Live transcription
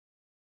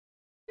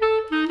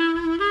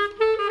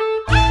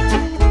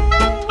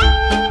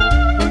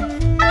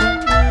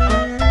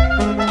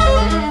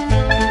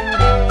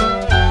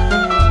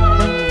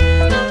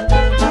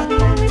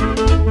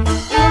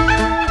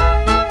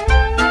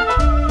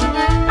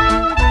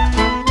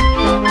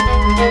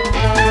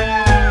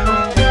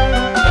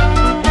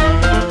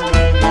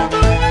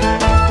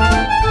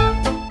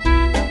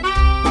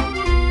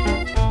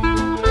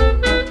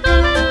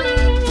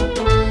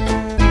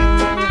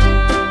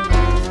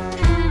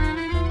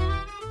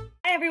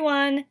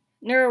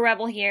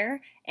Rebel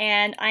here,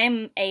 and I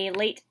am a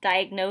late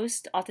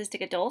diagnosed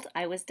autistic adult.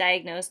 I was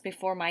diagnosed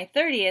before my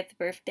 30th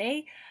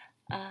birthday,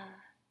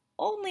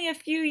 only a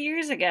few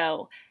years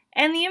ago,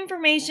 and the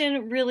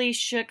information really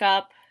shook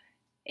up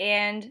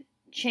and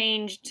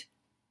changed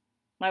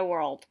my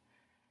world.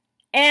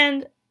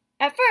 And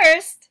at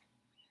first,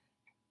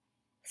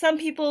 some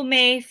people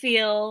may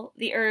feel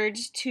the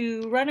urge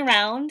to run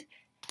around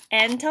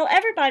and tell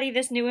everybody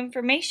this new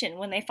information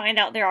when they find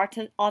out they're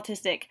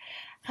autistic.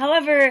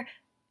 However,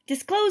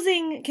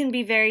 disclosing can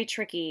be very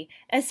tricky,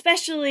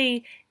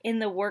 especially in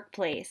the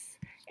workplace.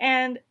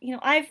 And,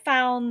 I've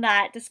found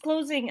that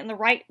disclosing in the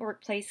right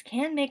workplace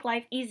can make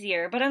life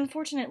easier, but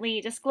unfortunately,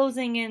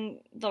 disclosing in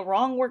the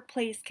wrong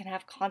workplace can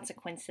have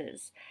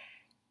consequences.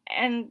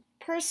 And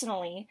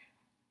personally,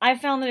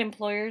 I've found that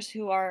employers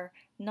who are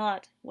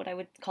not what I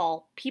would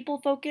call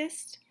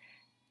people-focused,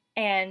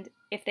 and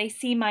if they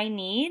see my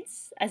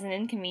needs as an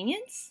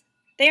inconvenience,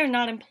 they are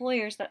not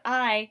employers that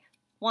I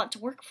want to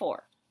work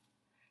for.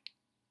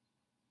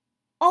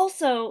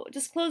 Also,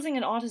 disclosing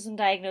an autism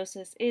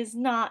diagnosis is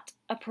not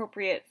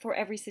appropriate for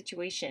every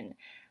situation,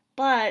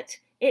 but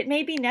it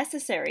may be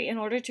necessary in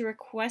order to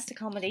request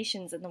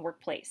accommodations in the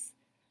workplace.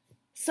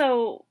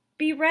 So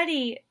be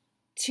ready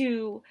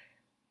to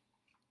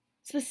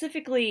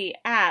specifically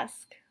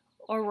ask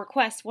or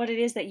request what it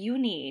is that you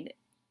need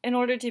in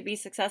order to be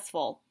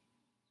successful.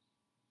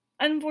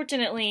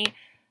 Unfortunately,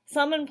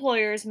 some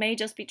employers may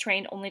just be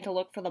trained only to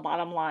look for the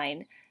bottom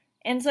line,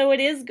 and so it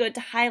is good to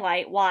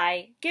highlight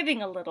why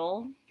giving a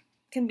little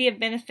can be of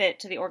benefit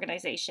to the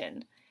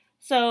organization.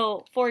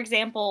 So, for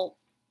example,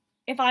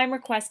 if I'm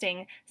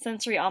requesting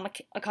sensory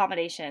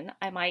accommodation,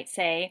 I might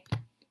say,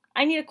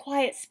 I need a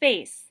quiet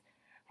space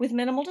with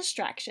minimal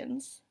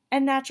distractions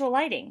and natural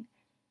lighting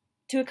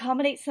to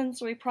accommodate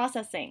sensory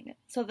processing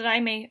so that I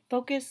may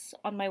focus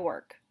on my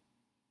work.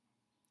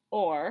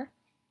 Or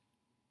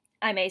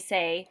I may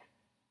say,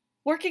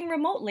 working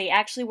remotely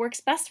actually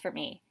works best for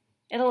me.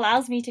 It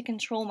allows me to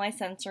control my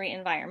sensory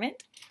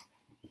environment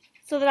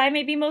so that I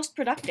may be most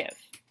productive.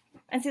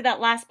 And see,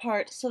 that last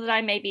part, so that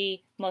I may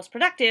be most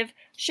productive,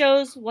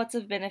 shows what's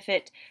of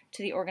benefit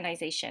to the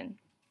organization.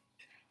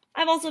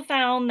 I've also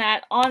found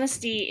that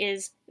honesty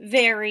is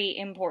very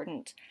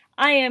important.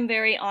 I am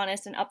very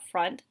honest and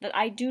upfront that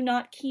I do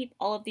not keep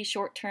all of the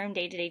short-term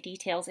day-to-day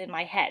details in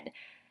my head.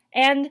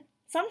 And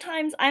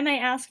sometimes I may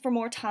ask for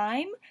more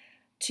time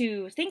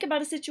to think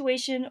about a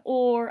situation,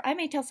 or I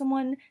may tell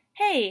someone,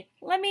 hey,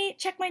 let me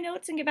check my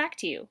notes and get back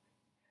to you.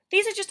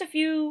 These are just a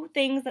few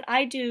things that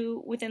I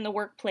do within the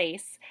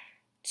workplace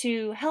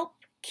to help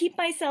keep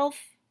myself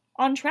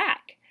on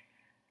track.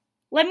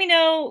 Let me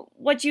know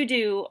what you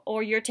do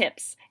or your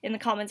tips in the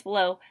comments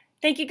below.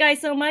 Thank you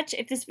guys so much.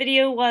 If this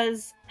video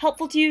was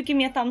helpful to you, give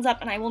me a thumbs up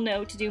and I will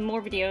know to do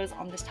more videos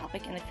on this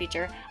topic in the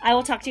future. I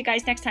will talk to you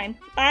guys next time.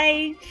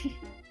 Bye!